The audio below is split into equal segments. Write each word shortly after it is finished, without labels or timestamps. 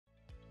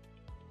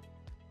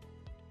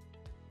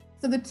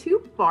So the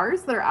two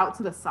bars that are out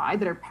to the side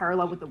that are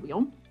parallel with the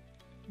wheel,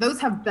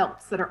 those have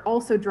belts that are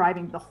also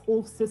driving the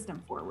whole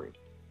system forward.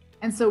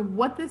 And so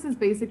what this is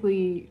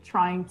basically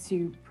trying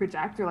to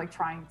project or like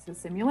trying to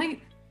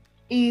simulate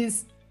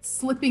is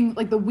slipping,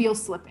 like the wheel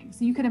slipping.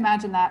 So you could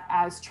imagine that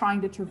as trying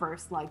to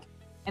traverse like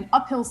an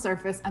uphill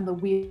surface and the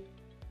wheel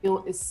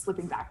is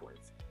slipping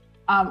backwards.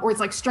 Or it's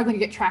like struggling to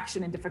get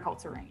traction in difficult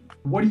terrain.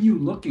 What are you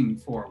looking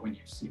for when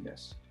you see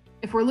this?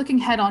 If we're looking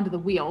head on to the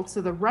wheel,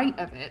 to the right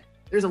of it,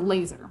 there's a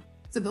laser.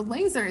 So the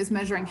laser is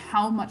measuring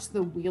how much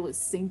the wheel is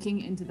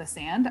sinking into the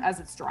sand as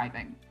it's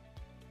driving.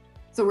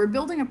 So we're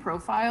building a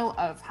profile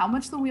of how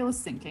much the wheel is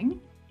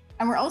sinking,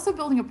 and we're also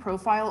building a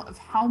profile of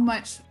how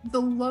much the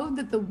load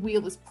that the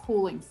wheel is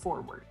pulling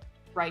forward,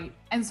 right?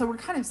 And so we're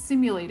kind of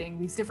simulating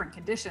these different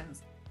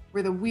conditions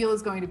where the wheel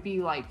is going to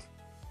be like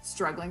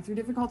struggling through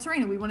difficult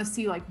terrain, and we want to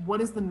see like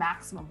what is the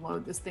maximum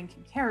load this thing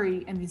can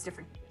carry in these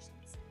different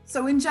conditions.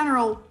 So in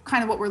general,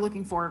 kind of what we're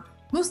looking for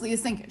mostly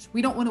is sinkage.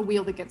 We don't want a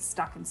wheel that gets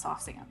stuck in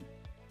soft sand.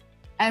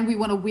 And we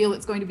want a wheel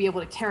that's going to be able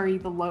to carry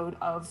the load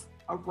of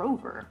a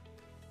rover.